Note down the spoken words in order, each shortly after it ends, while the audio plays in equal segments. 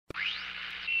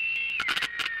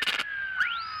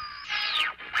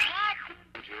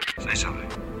Listen.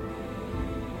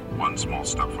 One small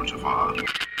step for Jafar.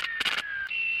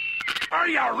 Are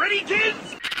you ready,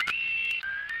 kids?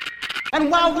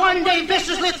 And while one day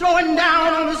viciously throwing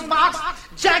down on his box,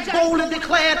 Jack boldly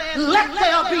declared, "Let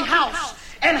there be house,"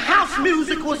 and house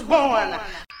music was born.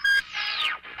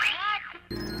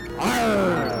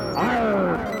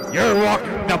 You're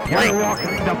walking the plank.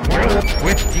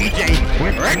 With DJ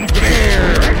Red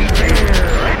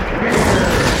Bear.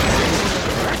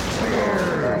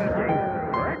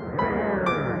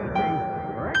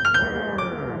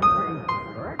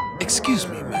 Excuse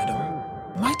me, madam.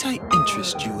 Might I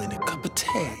interest you in a cup of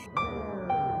tea?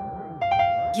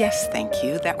 Yes, thank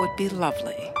you. That would be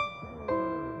lovely.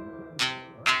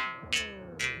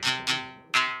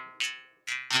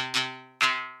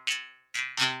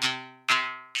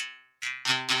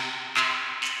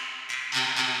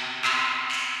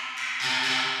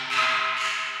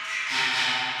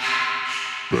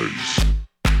 Bass.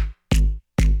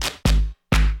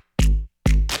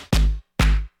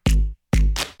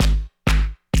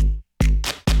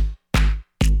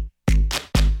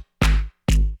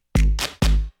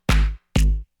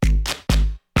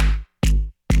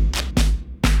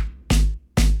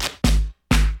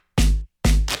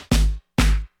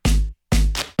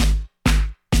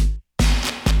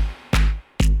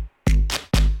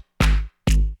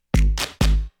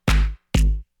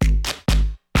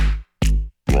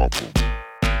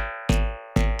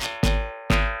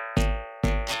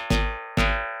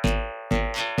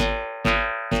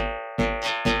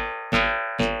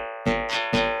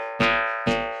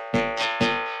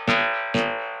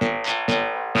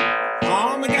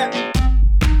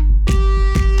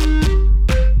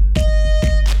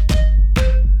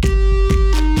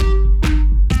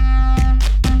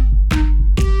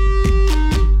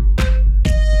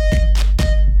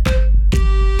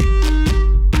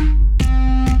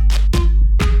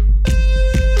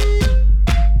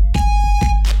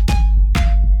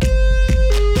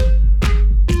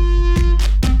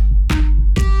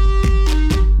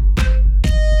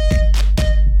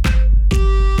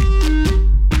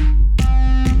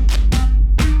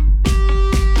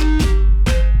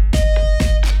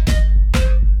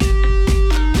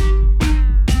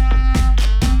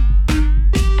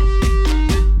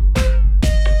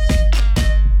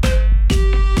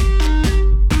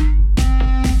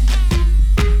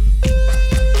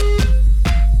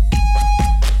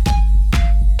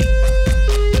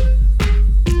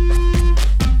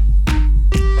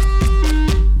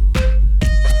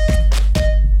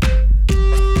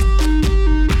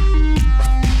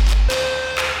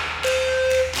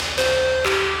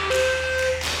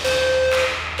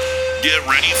 Get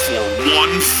ready for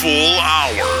 1 full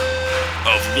hour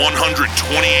of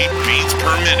 128 beats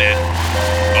per minute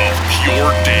of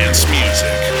pure dance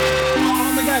music.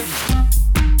 Oh my God.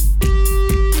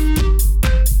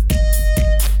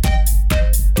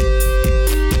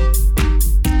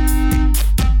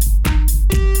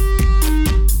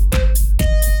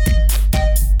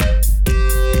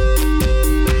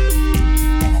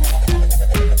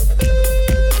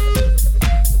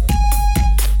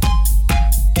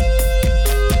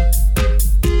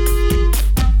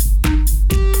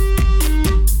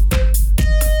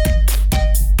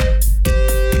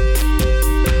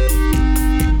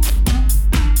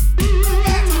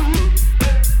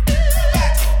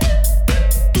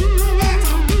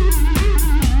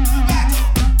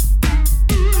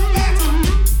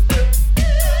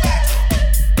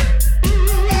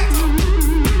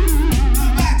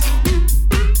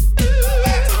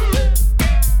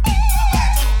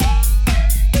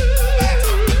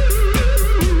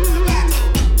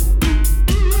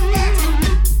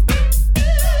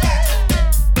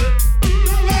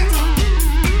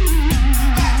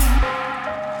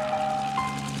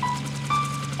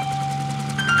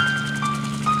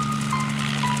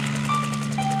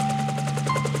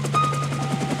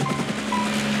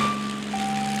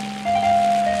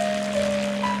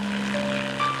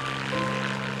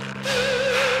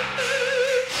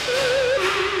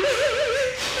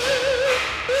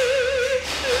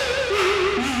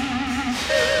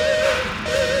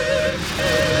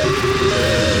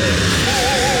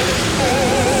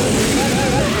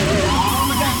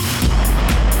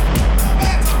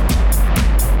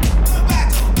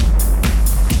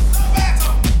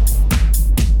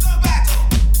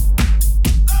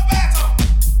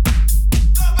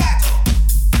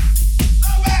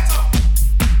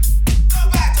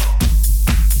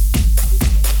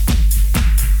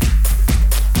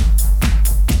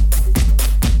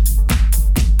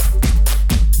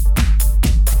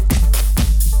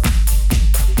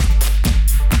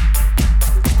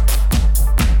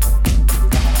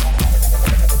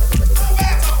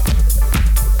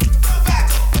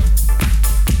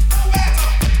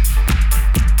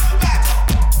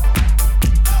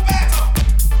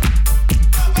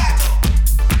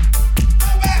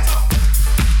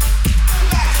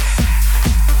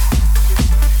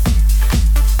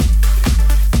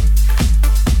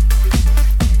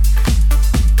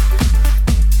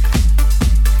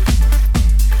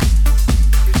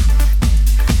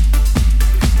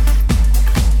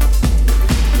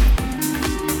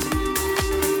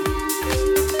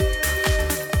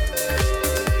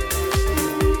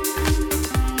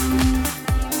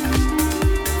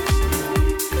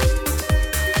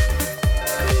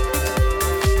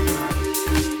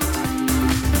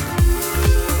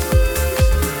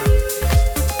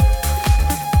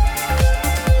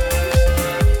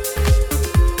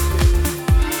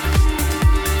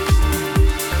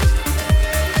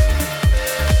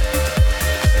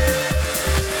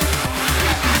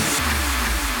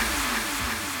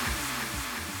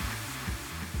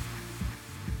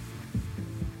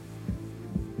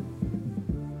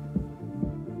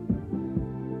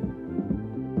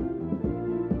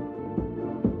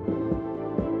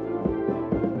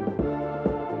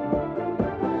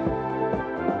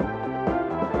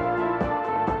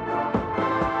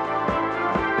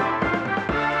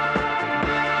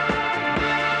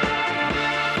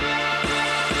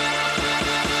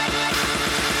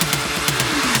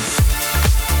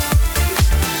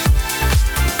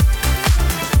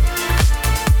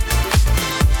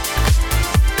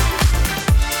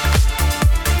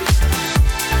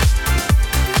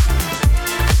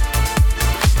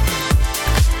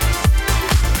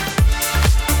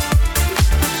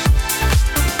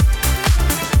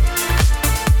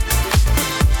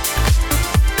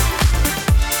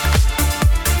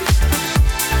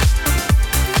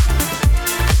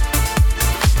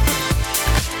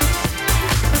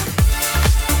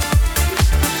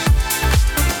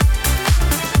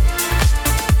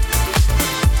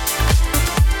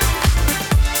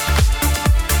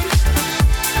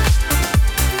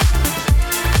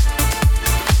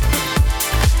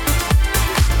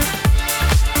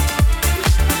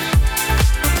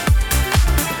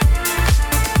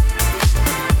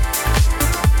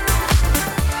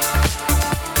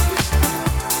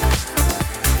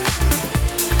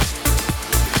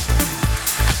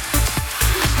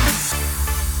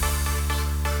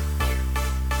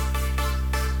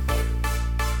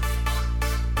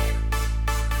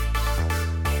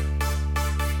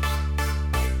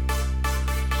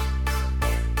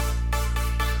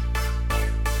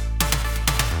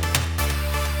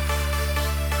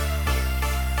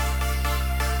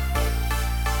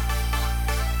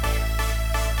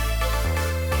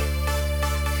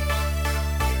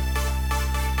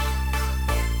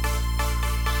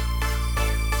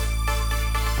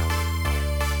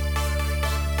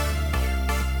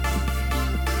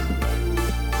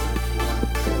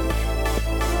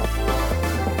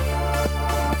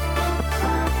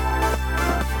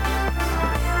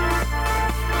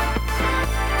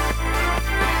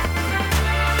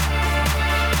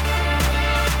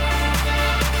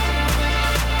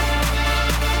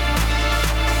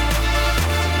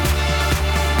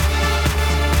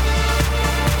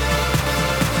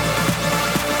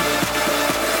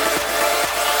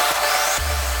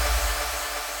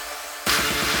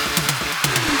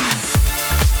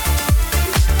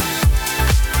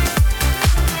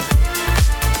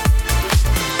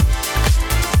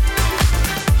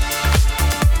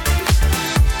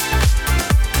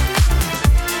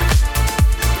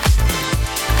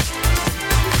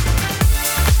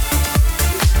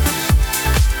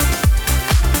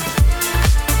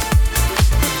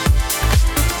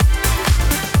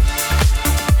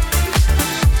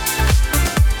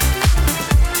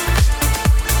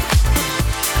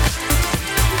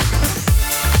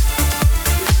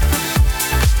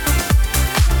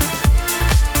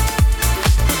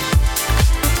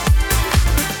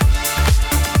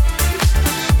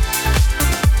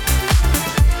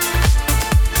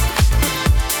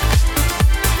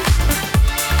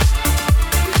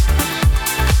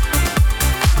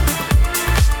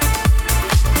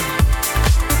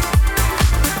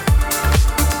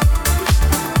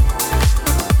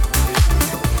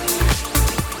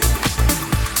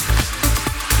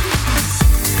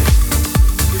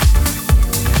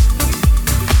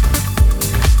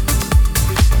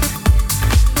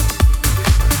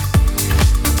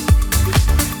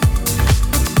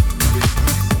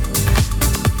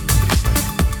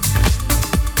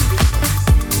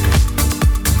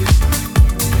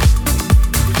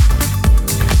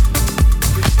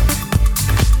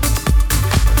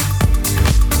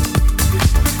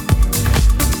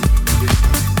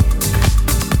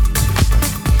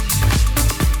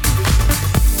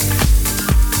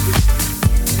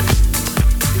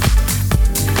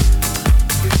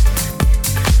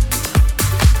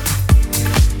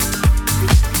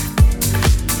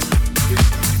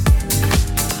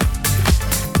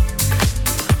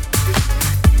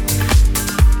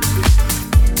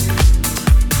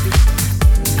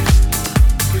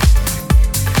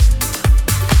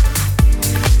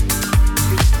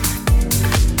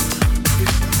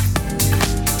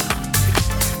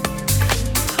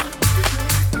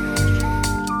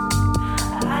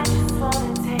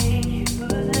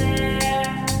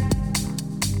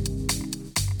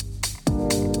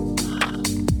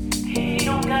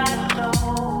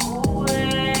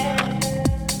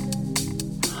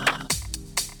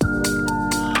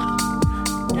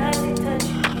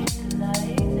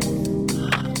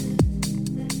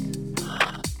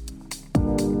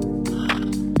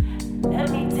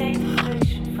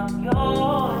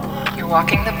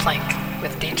 Walking the Plank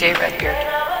with DJ Redbeard.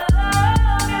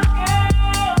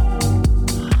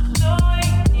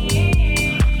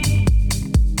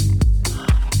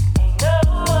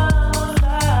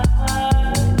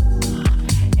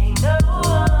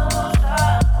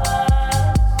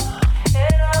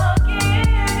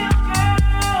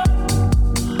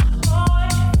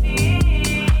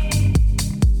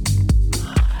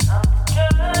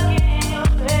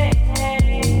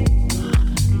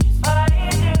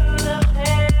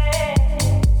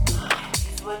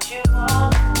 What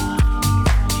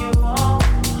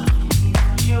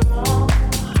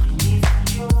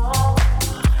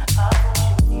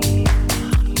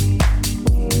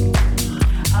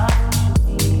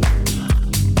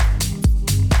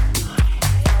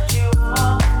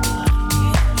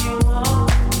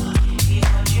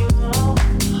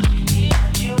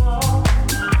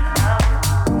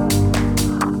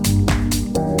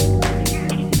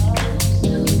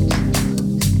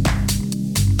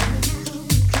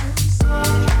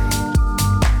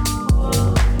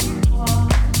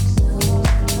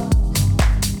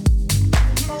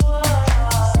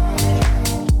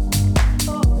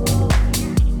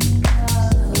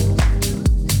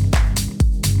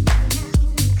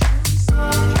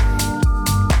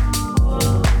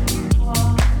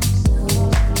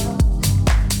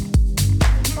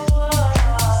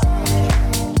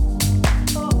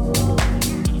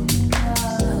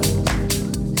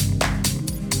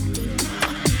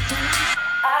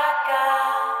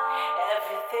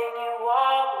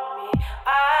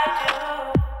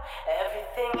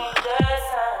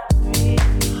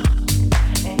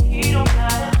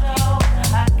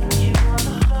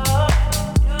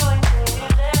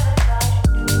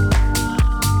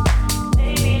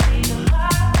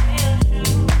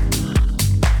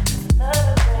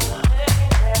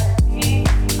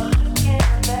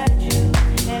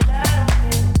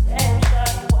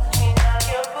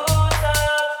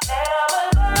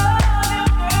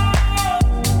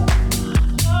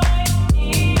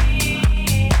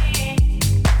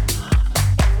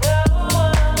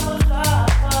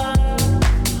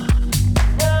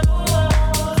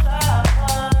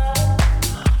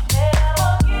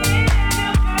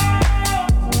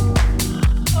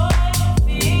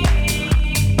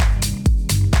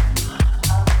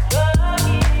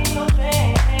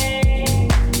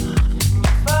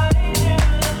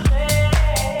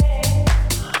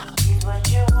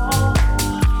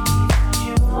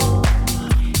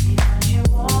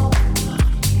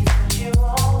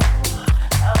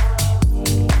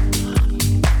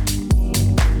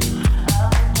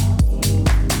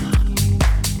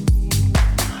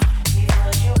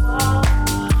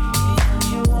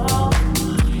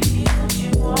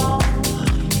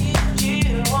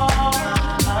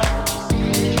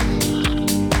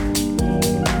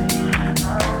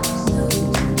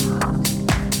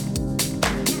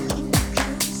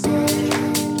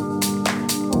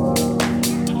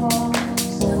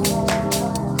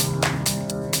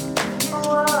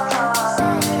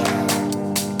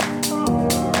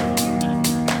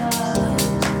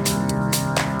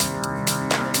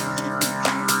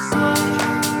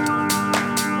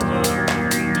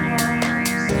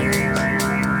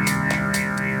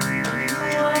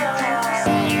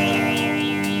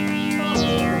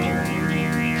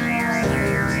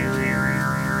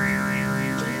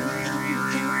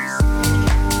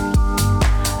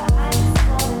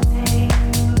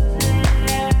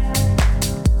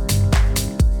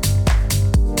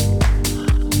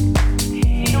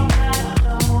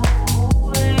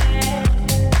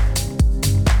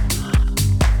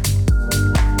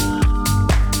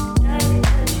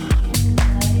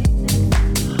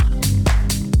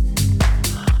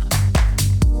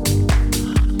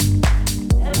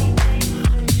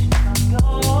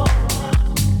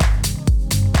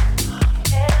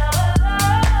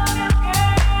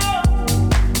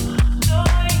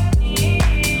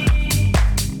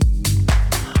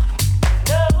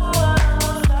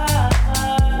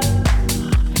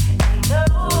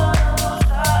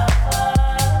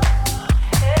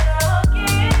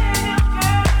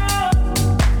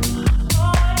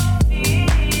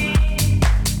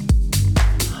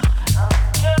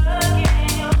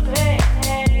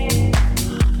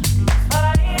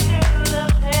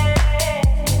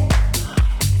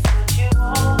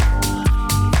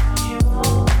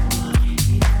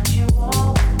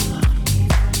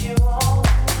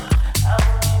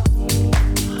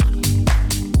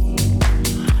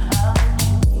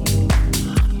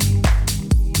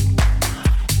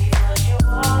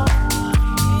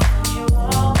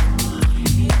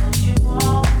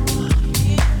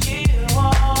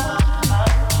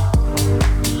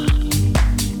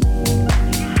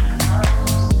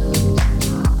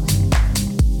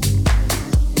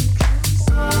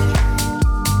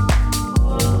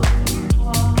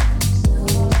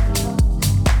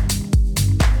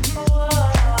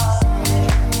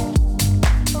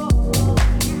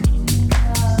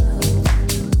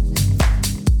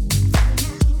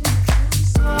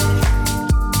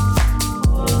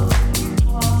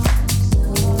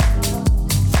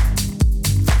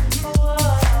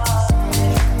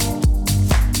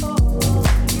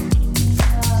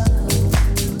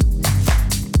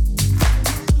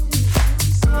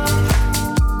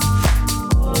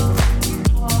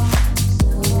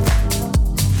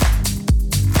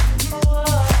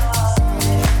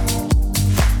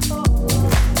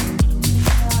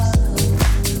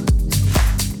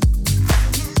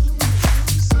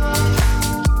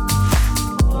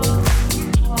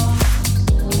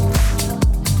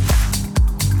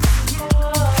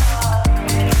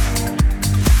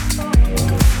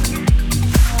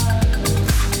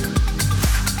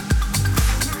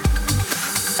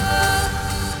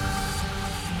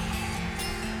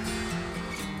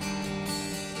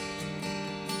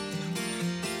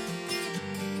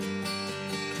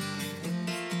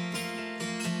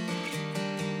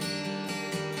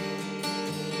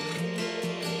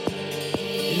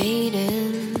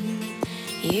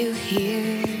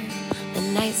here. The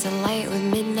nights are light with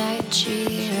midnight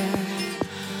cheer.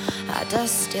 Our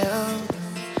dust still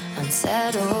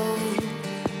unsettled.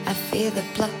 I feel the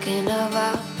plucking of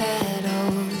our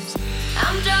petals.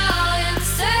 I'm drawing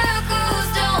circles,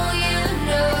 don't you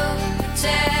know?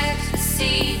 Protect the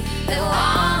seed that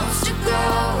wants to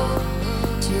grow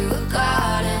to a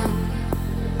garden,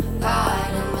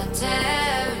 part of my territory.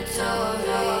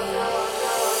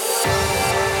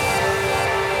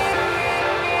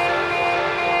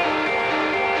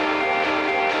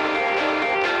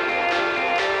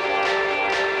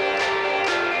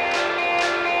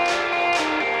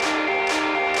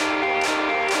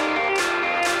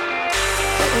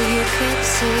 You can't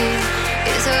see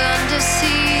is under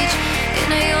siege,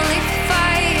 and I only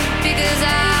fight because I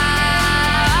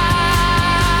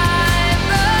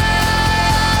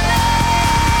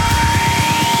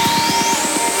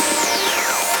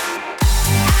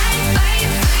fight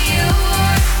for you.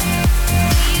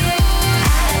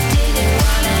 I didn't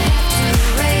wanna have to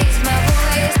raise my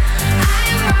voice.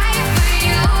 I'm right for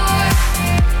you.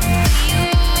 You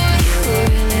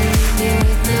really leave me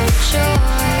with no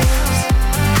choice.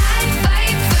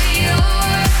 Fight for you.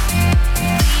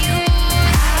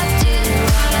 I didn't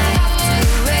wanna have to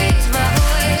raise my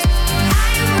voice. I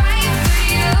am right for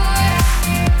you.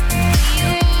 You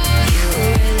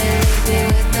really leave me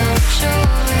with no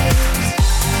choice.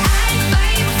 I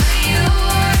fight for you.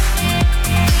 I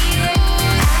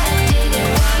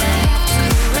didn't wanna have to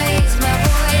raise my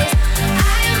voice.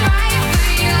 I am right for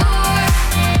you.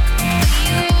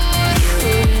 You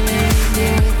really leave me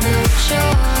with no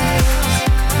choice.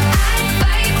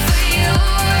 Fight for you.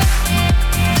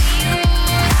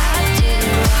 I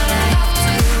didn't wanna have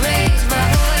to raise my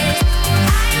voice. I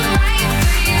am right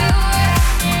for you.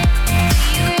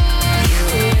 You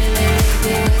really leave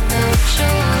me with no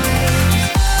choice.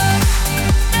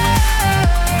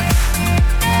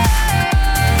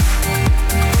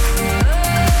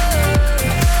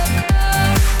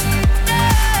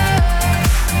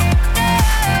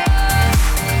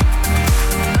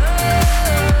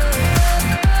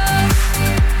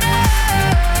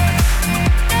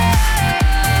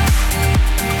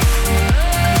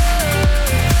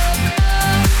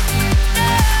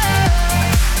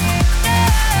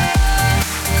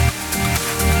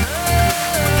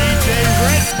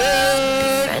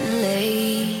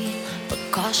 Friendly but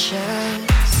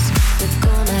cautious. We're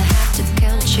gonna have to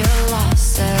count your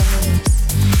losses.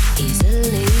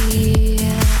 Easily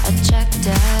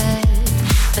attracted,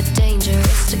 but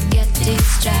dangerous to get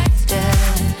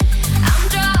distracted. I'm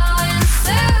drawing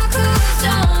circles,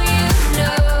 don't you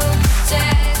know?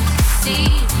 Protect the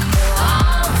seed that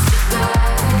wants to grow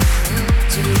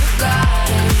to the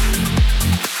garden,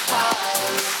 part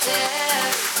of the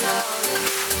territory.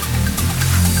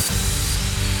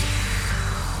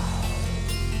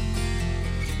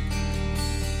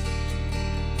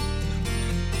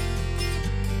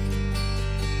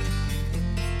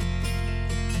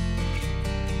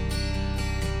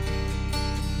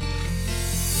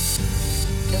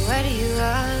 Where do you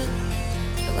run?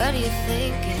 What are you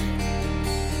thinking?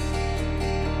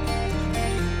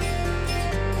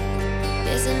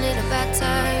 Isn't it about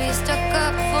time you stuck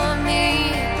up for me?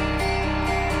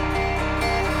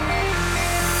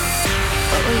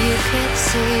 What you can't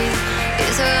see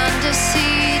is we're under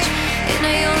siege, and I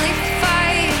only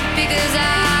fight because I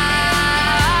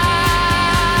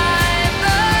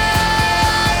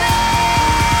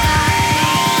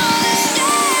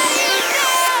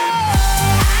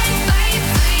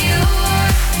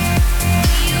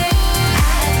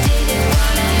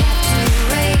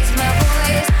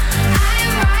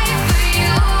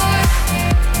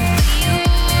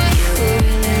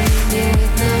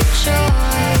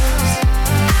choice.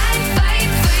 I fight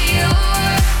for you.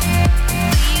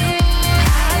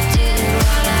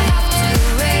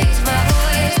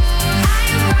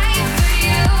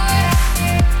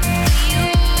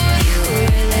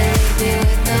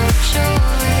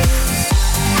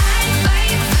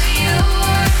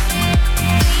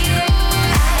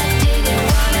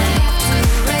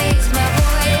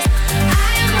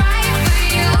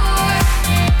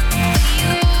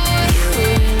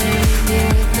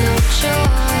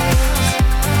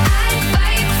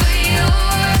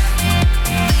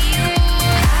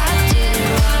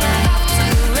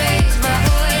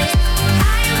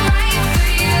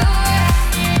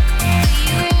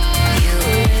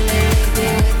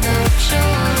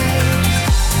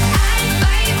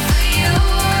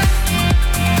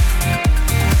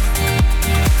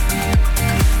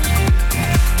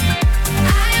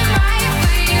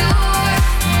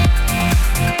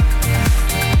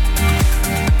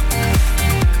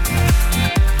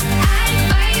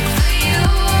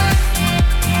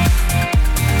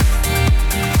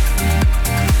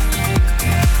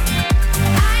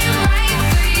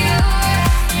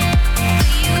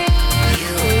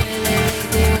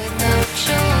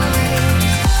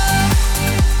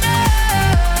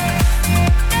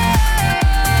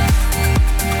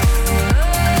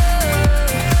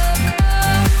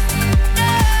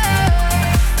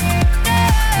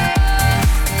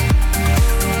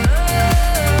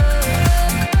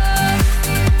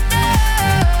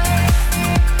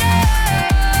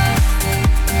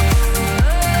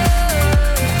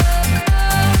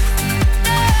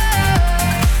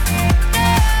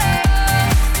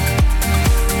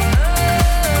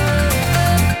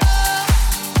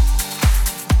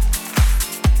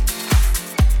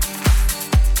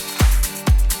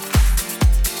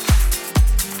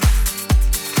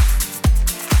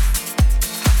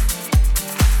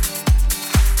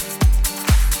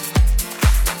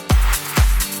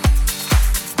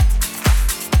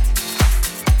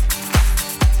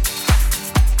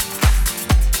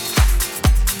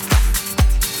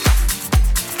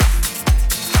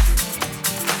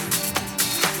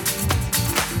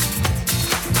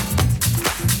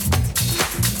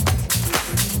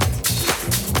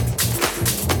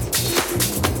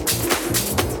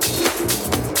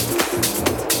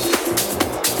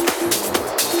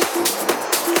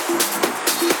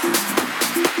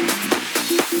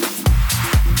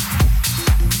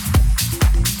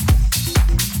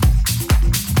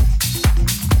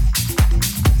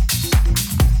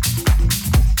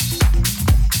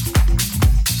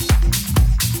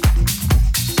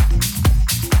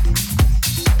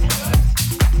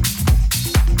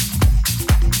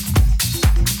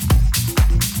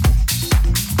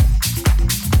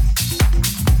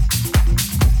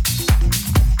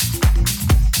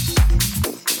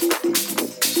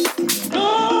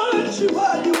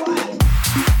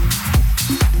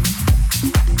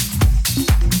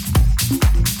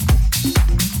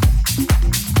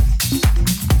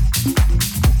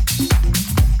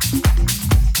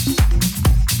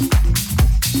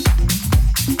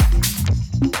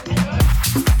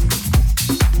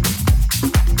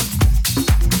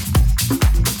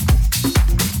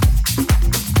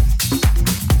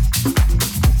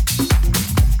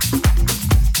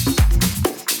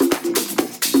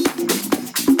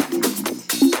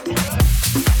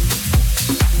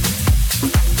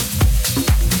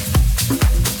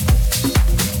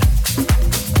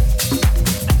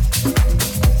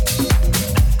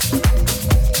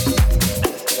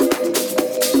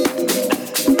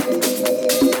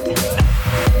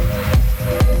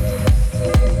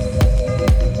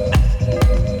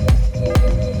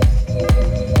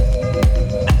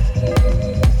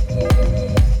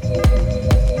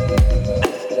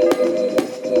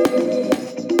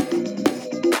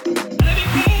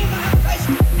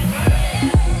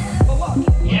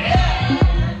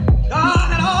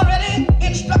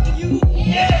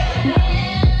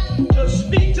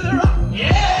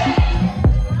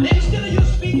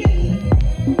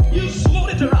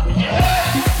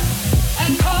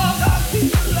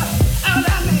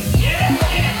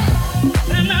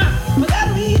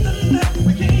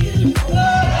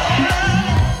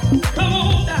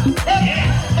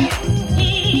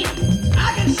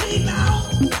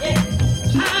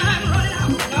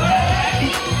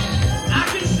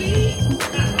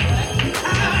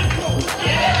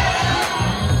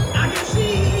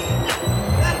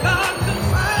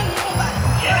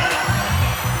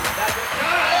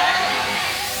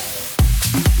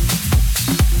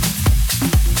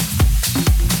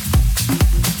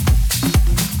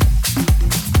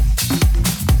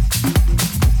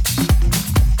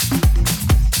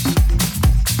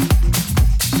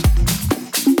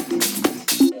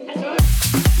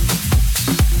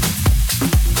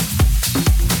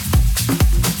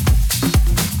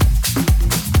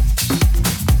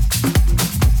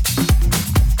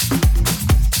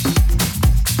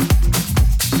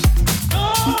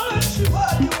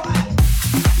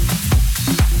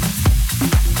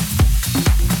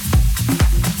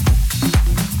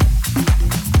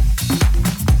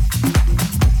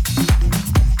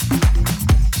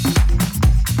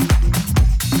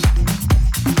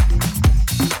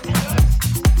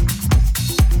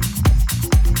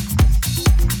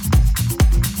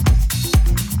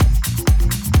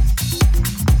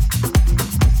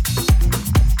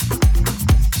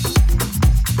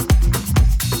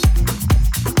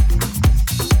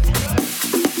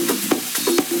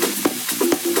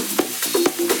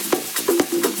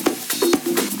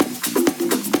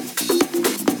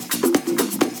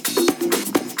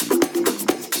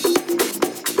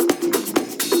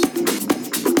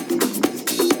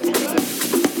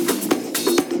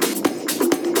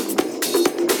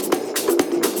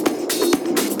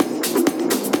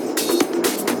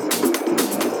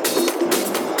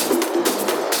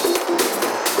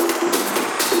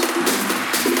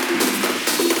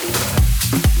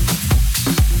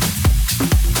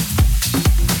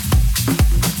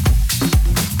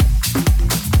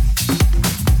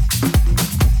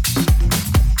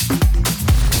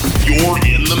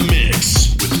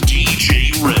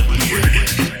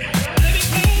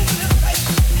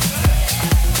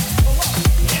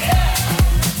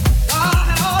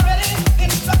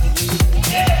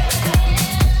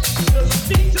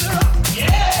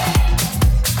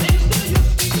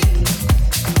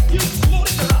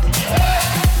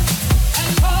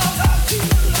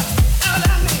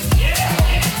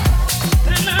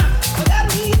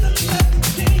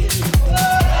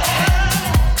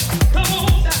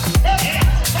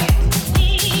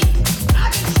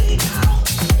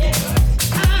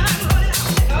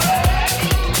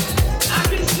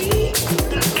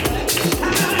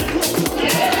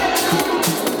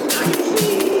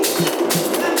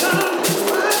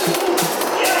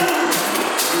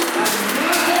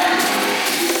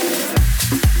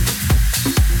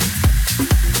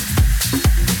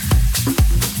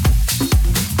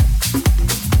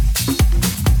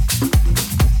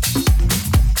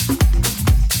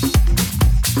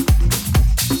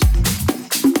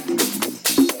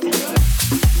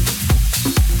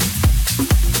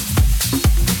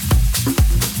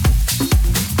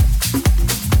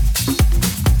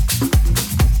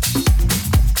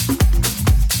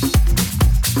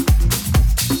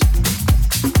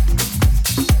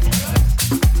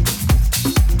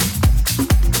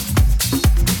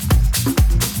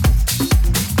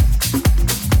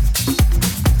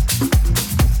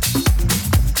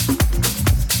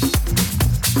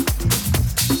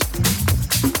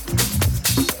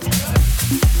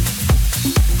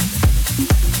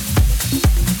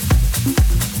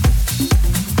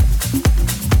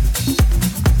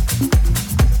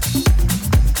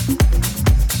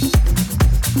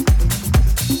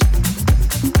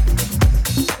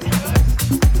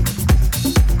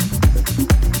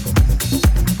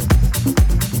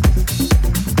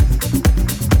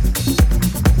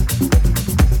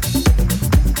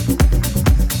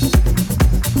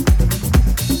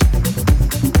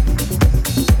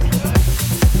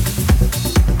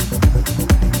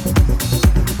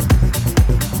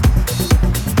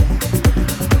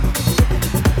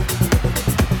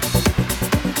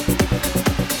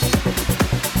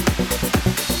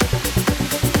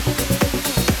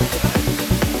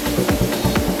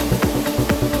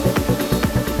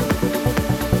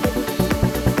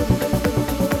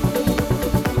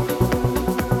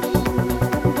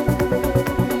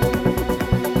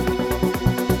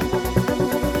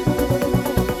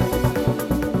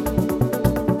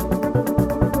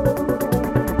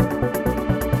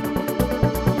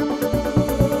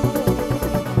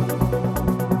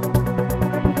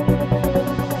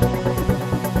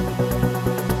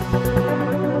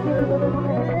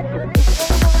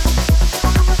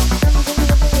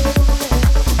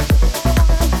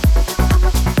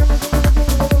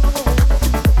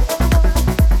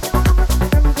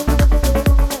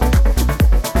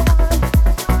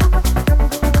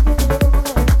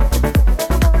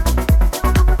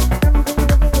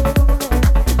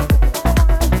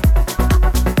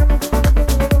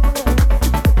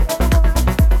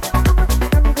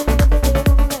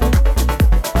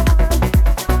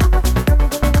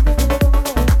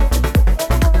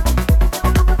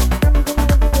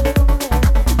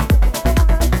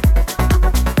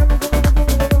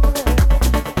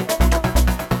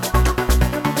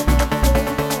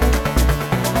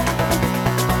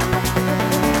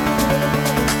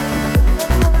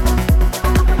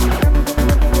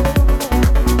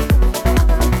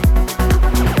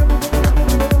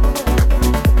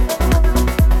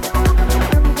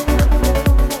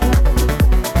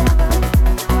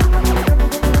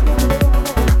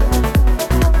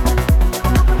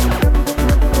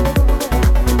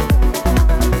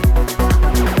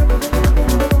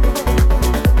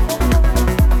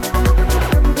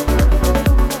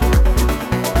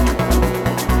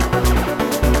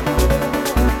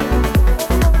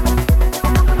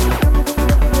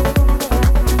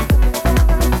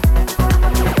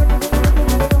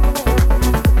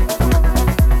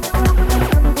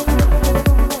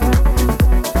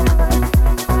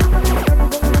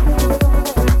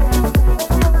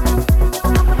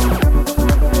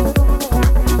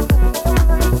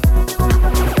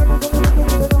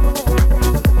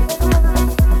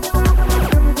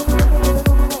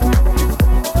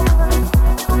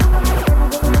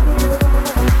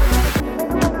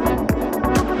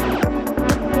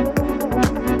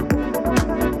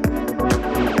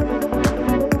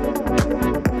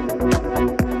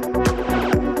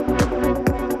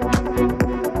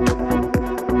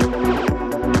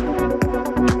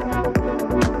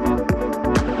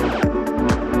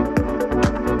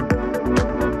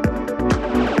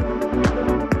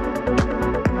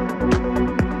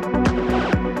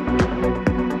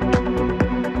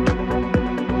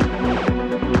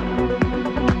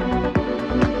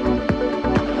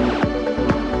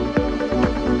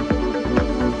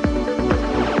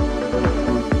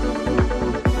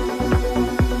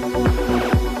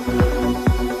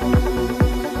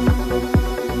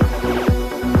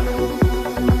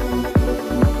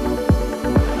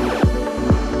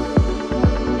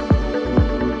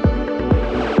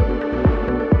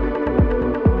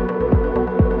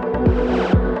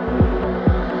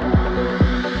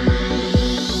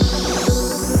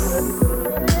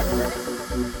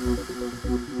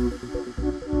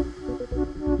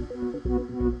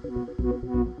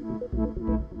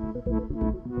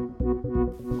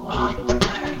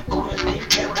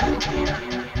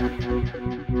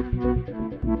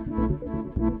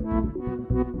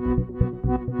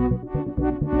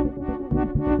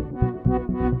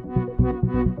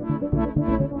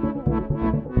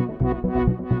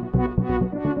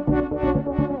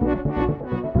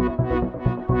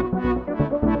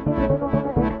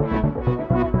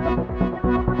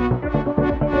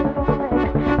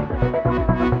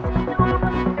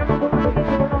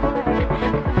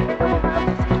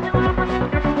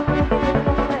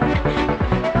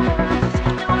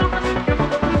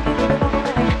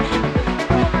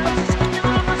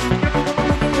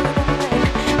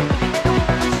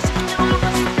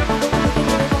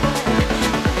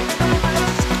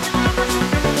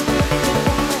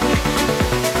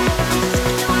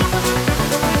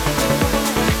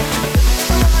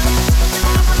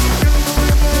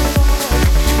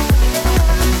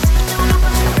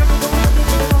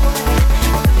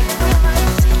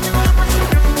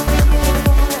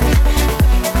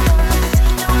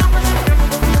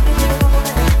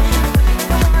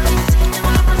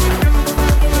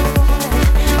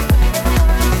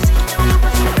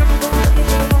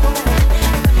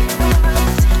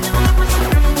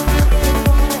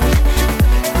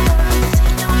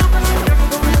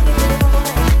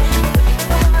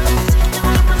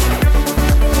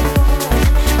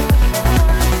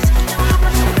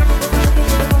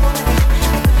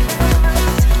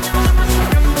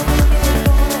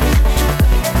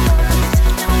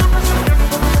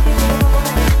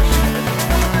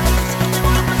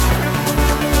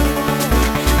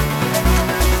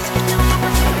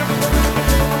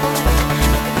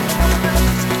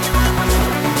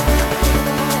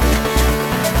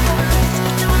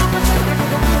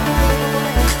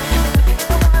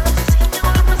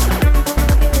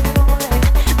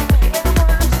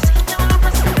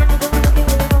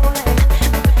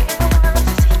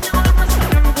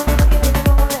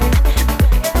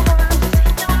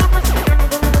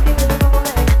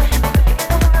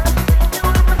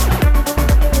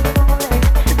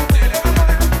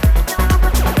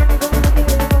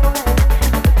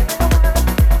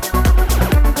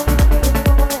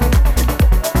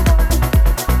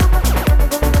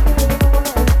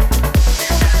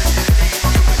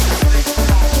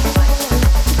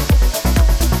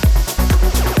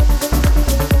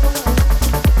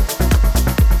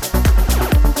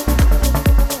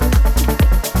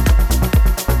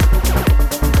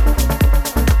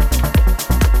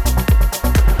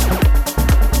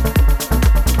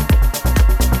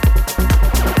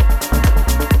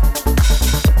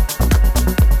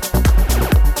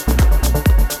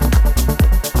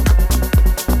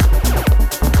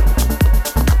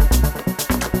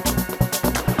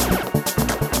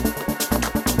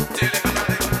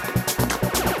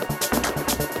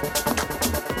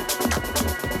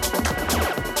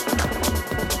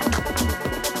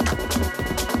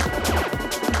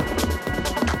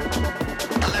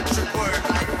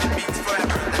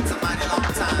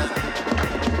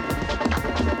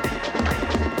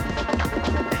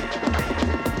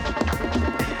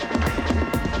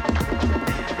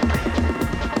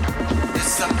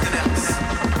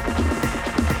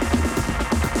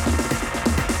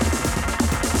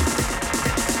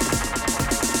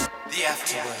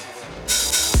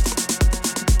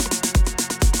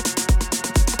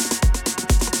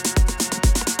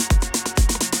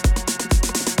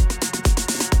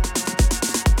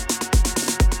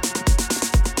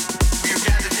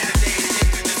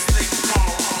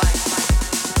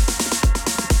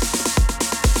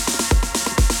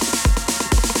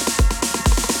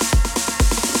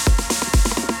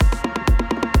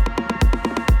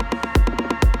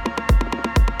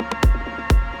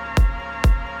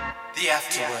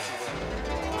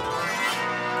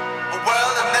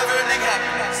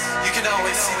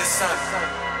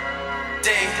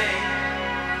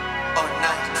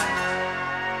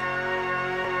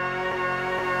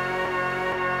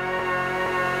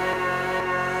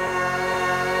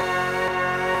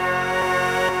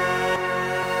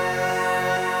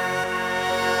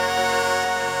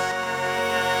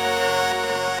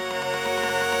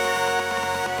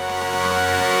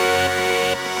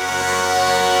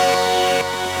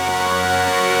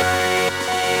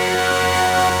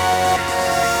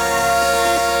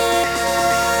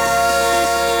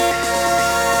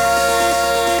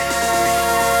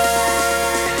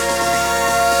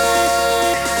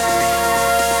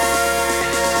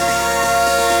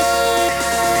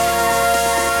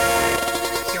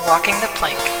 Walking the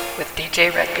Plank with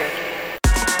DJ Redbeard.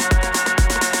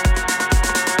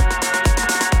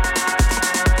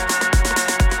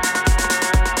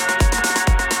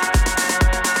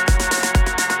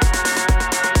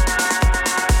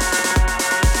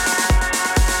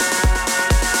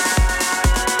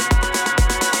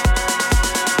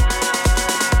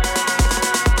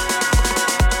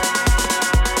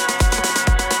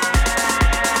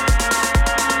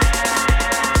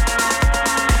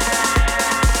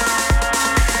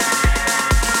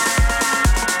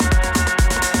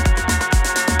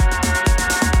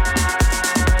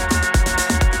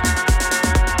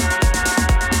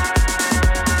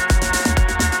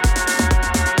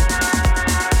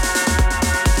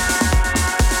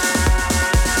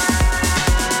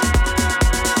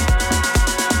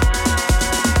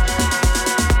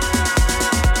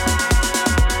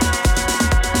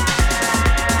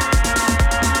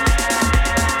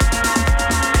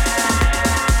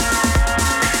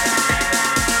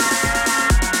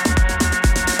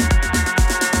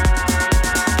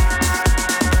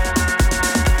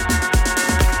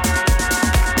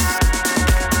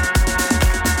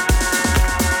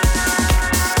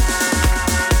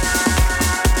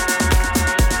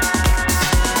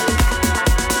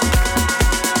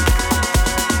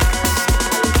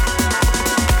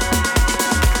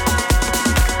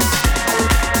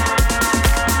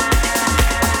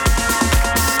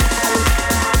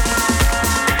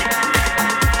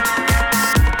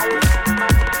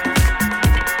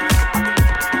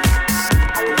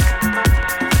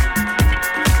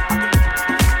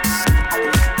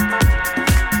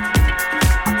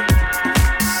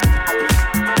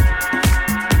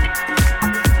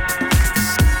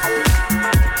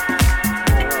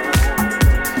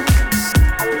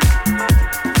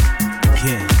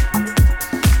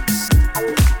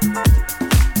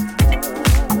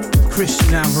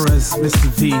 Mr.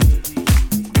 V.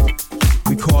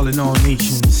 We calling all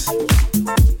nations.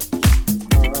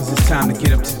 Cause it's time to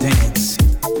get up to dance.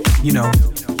 You know,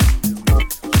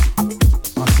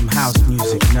 on some house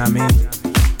music, you know what I mean?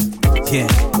 Yeah.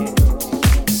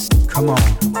 Come on.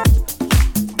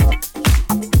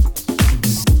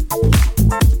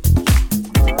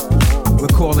 We're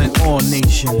calling all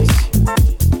nations.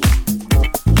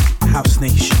 House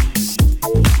Nation.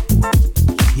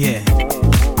 Yeah.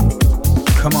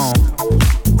 Come on.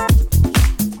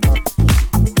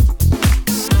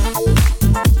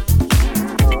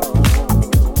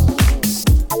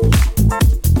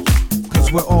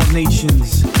 Cause we're all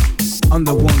nations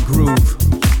under one groove.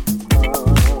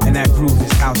 And that groove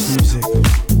is house music.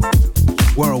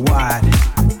 Worldwide.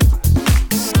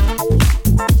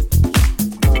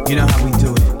 You know how we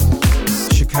do it.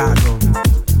 Chicago,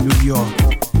 New York,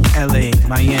 LA,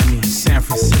 Miami, San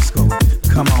Francisco.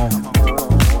 Come on.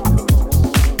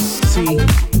 See,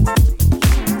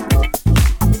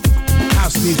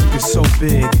 house music is so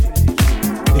big,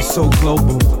 it's so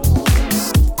global.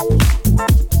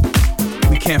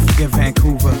 We can't forget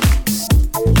Vancouver,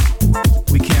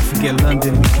 we can't forget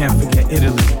London, we can't forget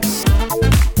Italy,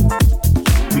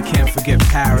 we can't forget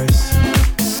Paris,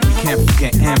 we can't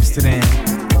forget Amsterdam,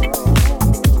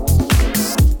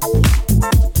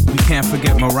 we can't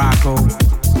forget Morocco,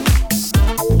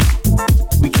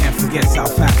 we can't forget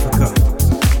South Africa.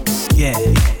 Yeah.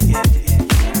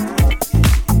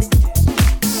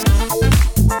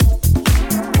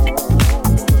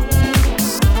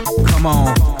 Come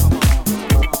on.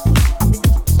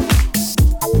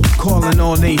 Calling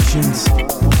all nations.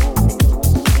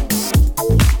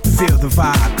 Feel the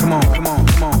vibe. Come on, come on,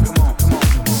 come on, come on, come on,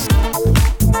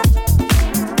 come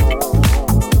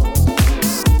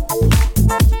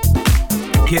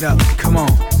on. Get up, come on.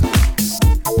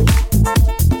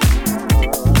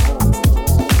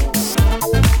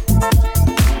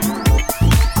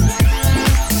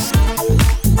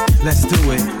 Let's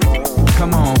do it.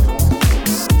 Come on.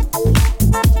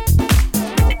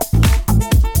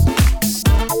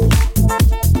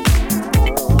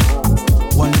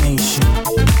 One nation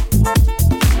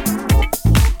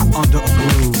under a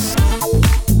groove.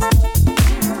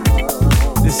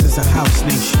 This is a house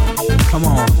nation. Come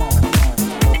on.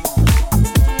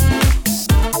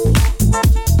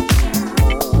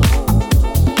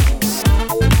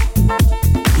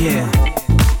 Yeah.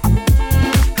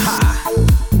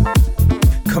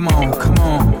 Come on, come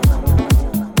on,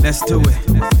 let's do it,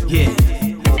 yeah.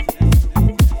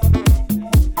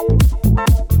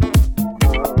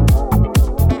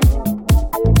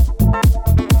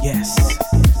 Yes,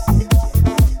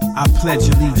 I pledge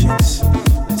allegiance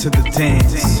to the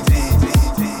dance.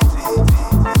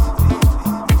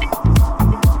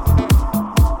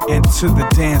 And to the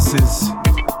dancers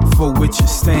for which it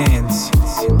stands.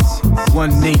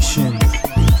 One nation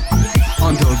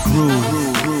under a groove.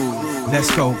 Let's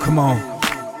go, come on.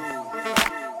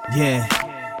 Yeah.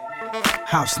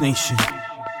 House Nation.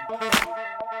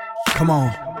 Come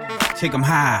on. Take them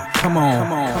high. Come on.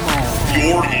 Come on. Come on.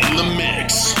 You're in the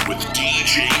mix with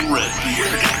DJ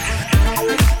Redbeard.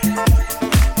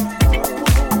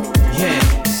 Yeah.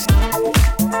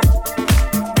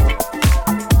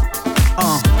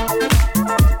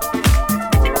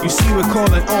 You see, we're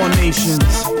calling all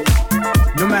nations.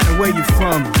 No matter where you're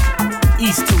from.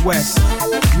 East to west.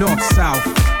 North, south,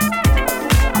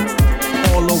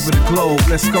 all over the globe,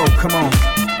 let's go, come on.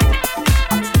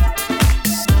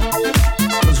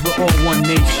 Cause we're all one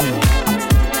nation,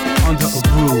 under a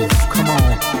groove, come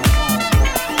on.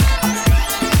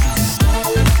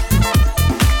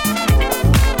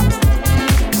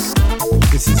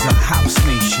 This is a house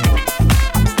nation,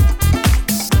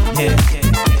 yeah.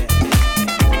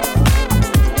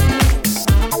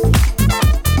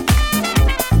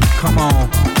 Come on.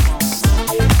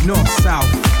 North,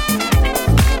 south,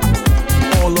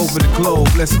 all over the globe,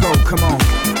 let's go, come on.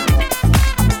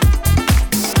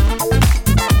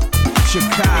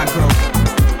 Chicago,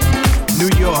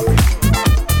 New York,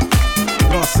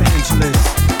 Los Angeles,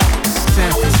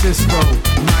 San Francisco,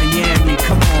 Miami,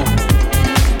 come on.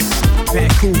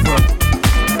 Vancouver,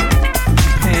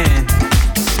 Japan,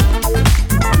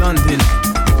 London,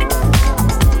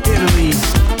 Italy,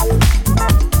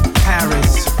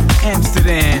 Paris,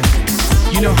 Amsterdam.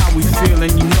 You know how we feel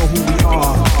and you know who we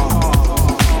are.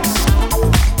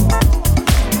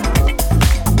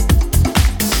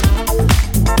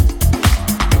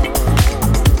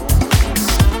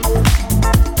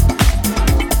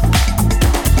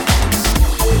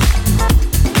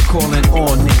 We're calling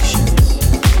all nations.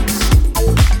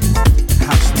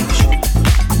 House Nation.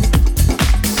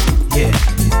 Yeah.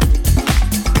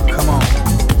 Come on.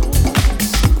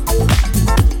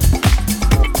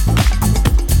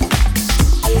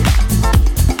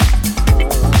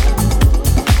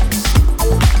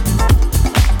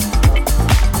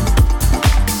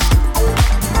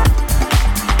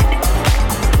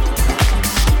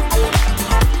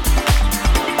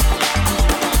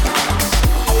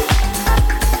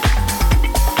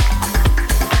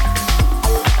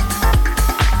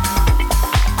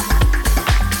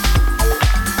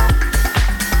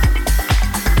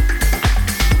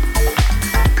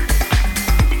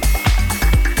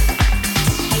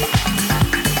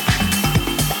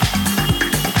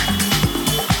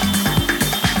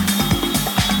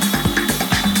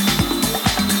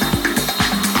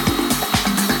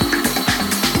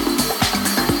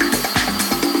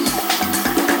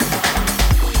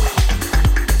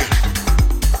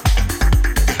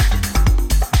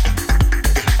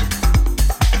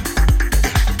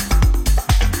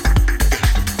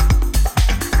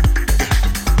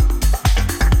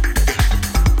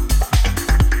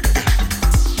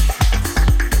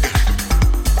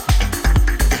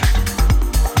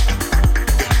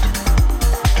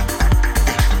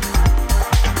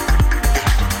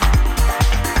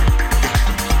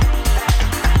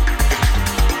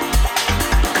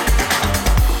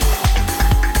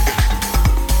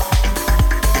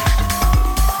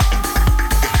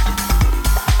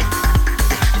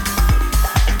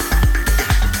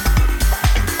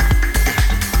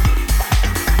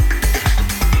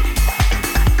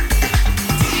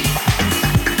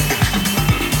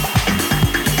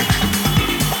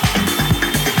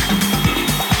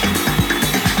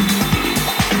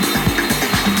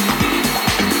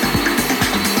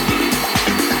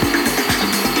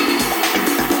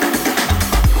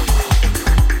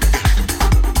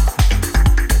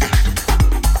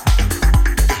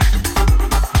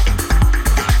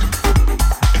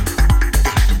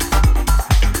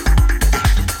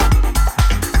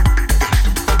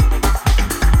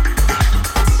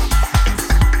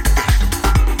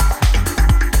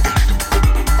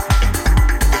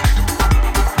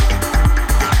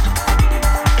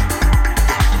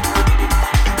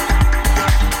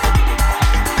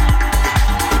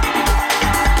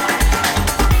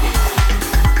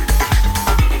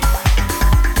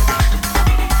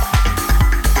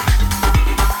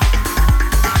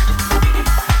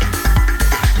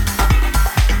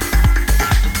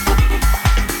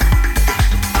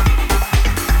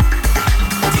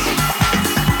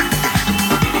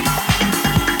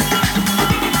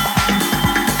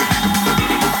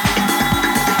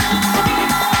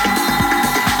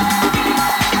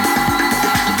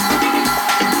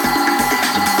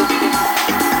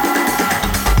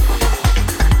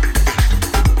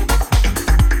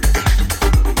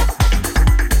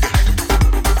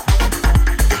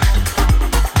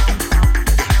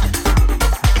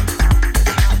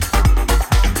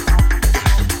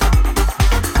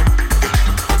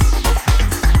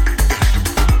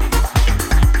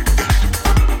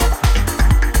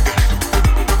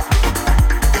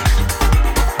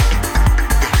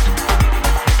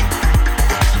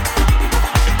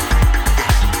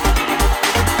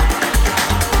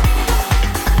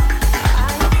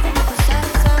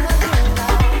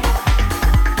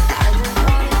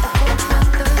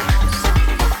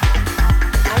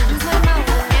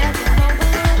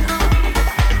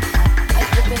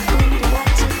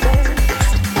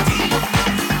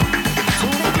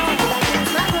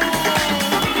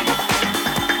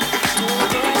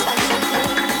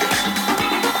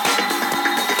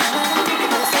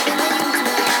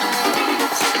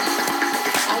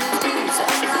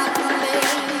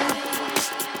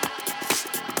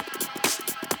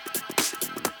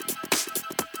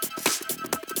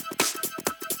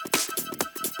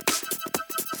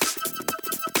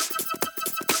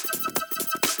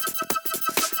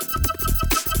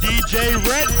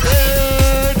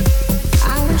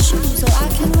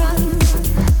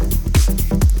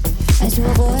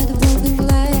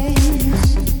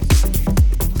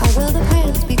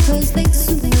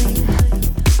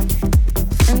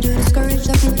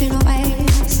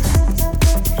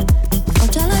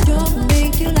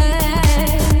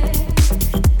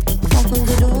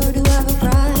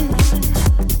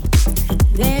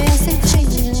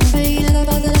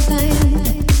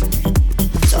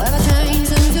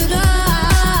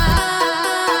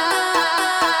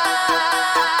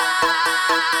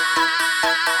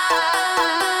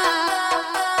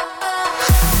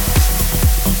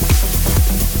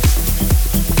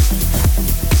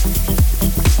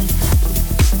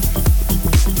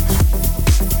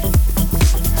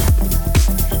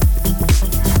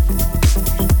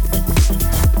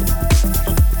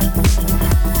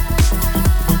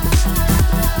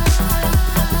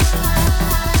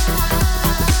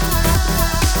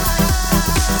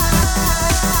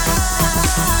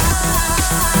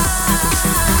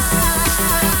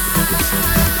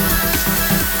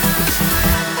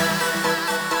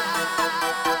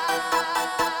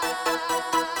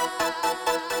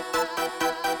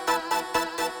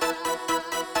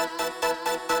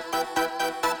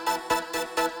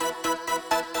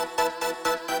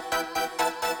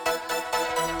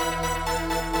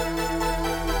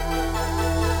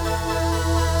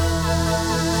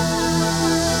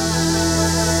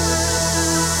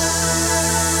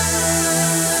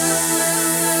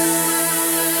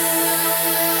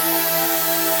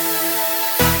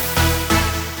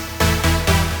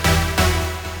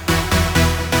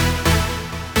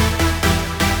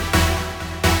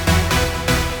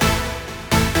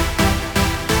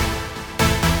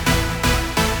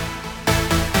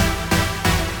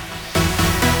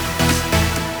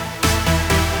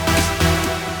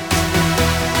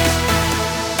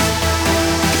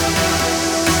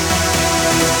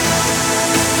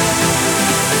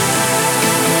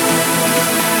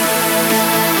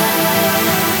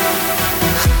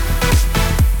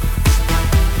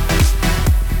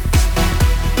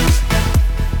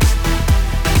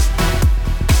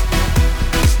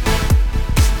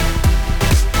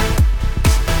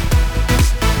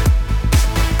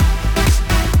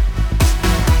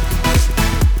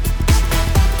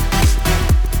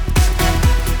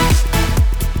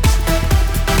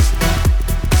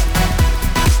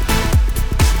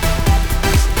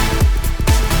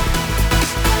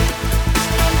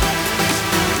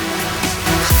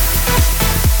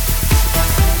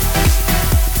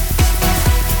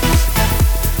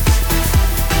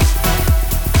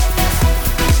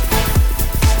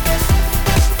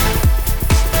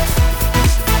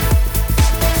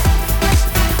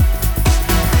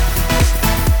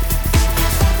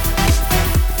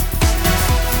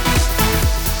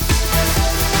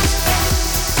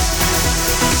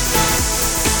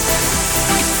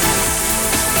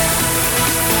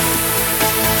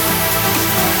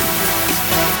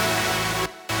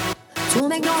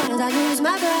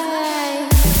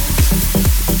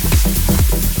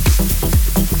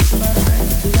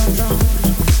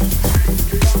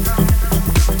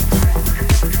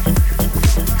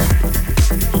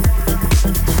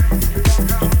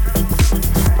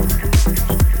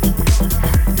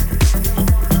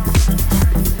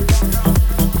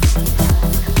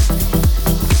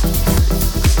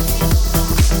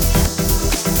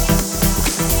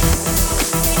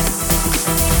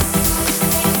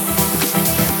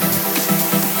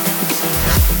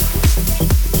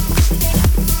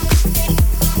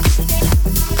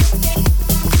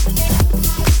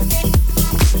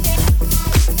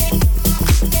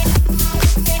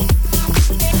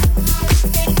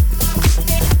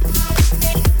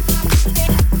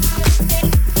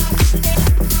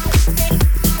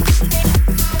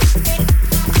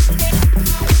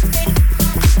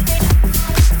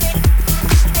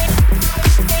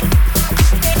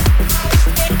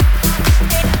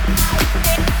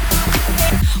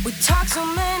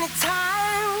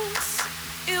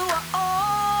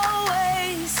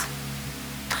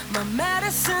 my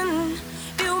medicine.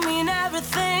 You mean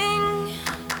everything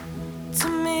to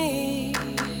me.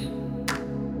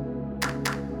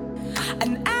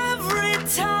 And every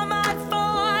time I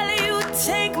fall, you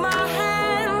take my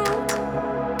hand,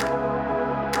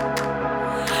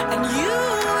 and you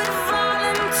would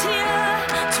volunteer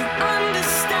to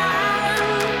understand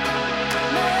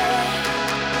me.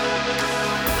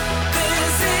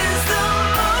 This is the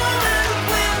moment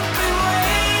we've been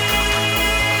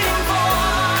waiting for.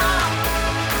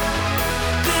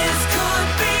 This could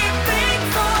be big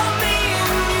for me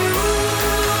and you.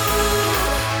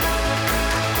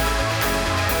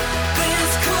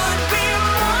 This could be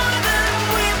more than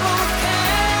we both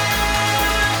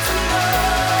care to know.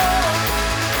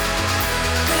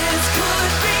 This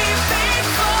could be big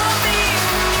for me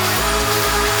and you.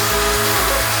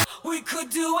 We could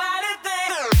do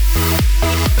anything.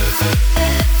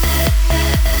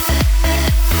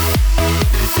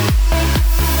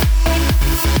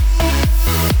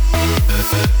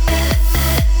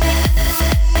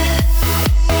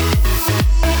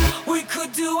 We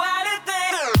could do anything.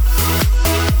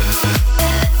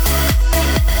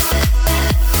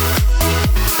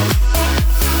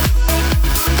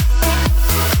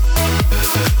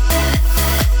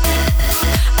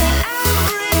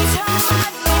 Every time I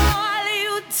fall,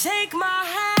 you take my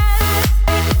hand.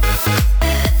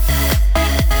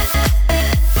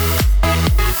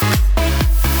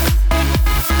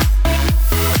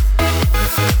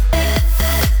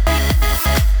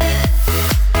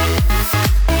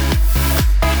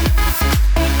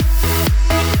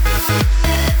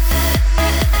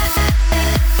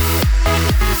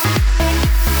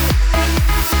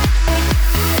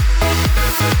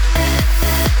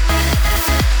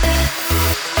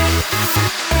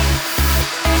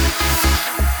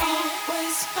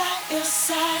 Always by your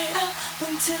side up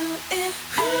until it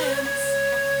ends.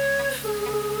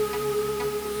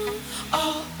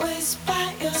 Always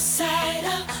by your side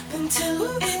up until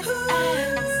it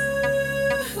ends.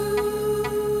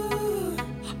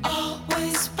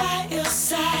 Always by your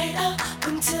side up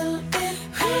until it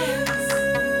ends.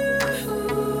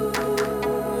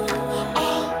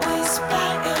 Always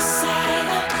by your side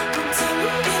up until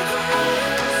it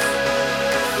ends.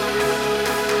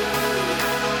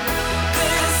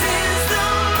 This is the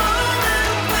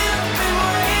moment we've been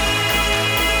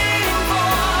waiting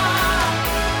for.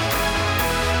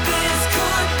 This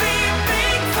could be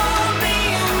big for me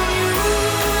and you.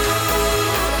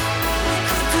 We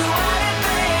could do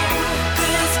anything.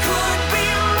 This could be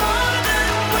more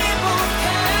than we both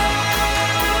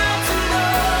care to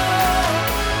know.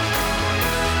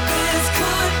 This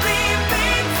could be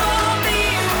big for me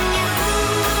and you.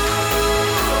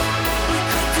 We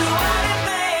could do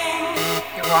anything.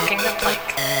 You're walking the plank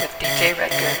with DJ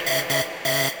Redgood.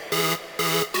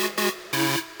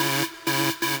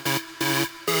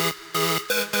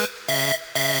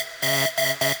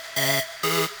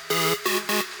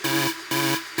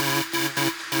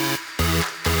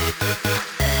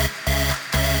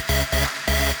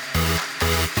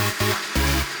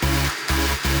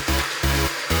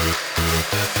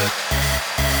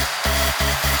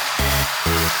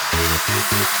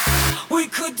 We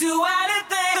could do anything.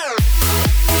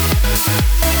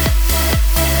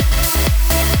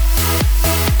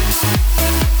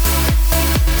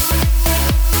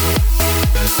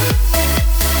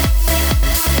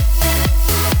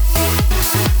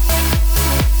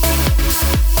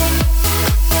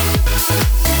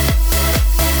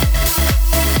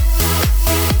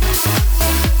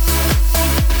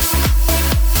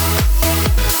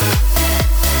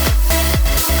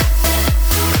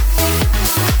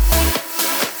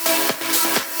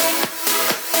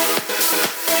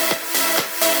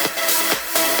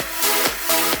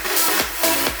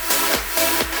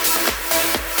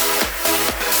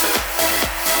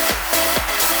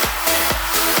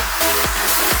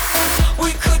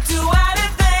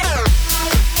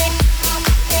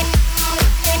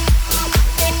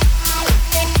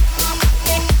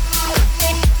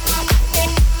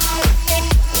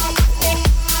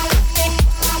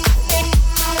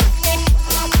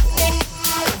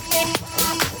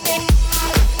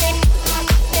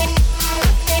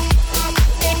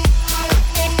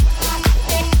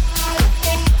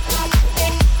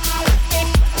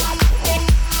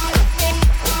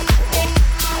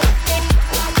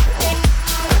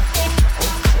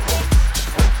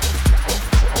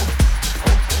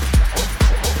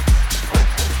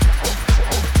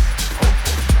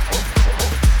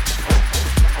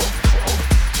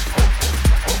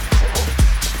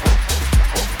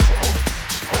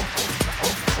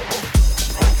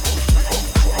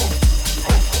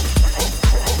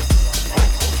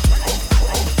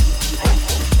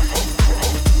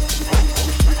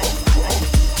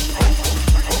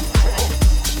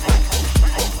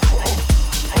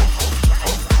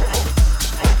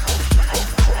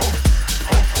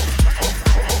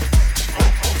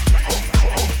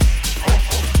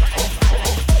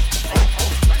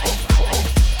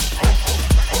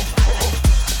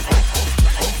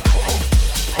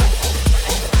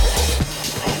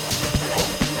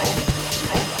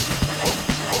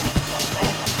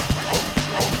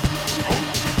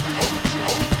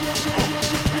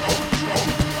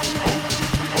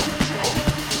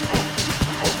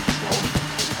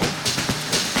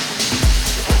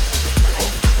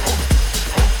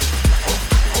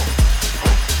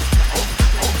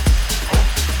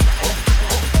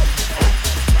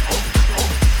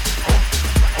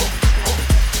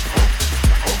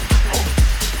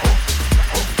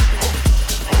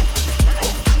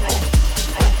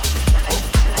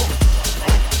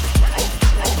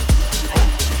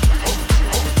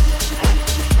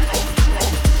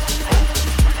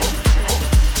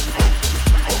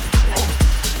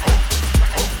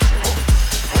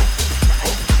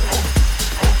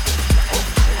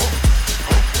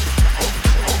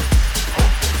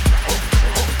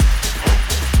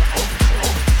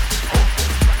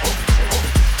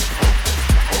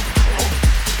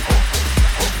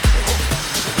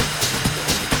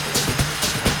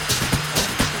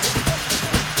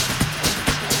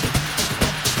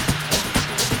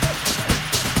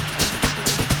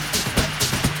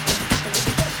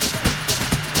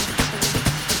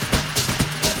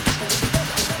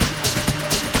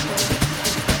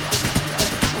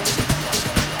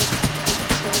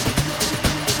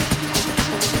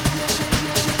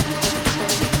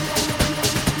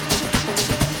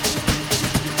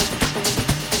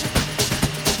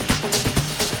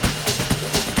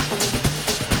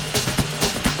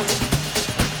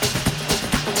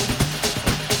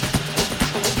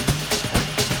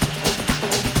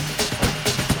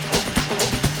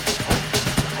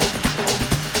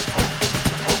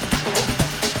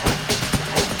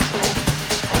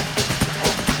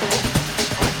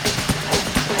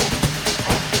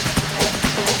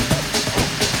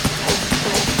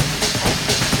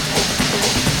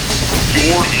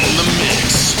 You're in the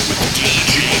mix with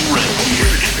DJ Red.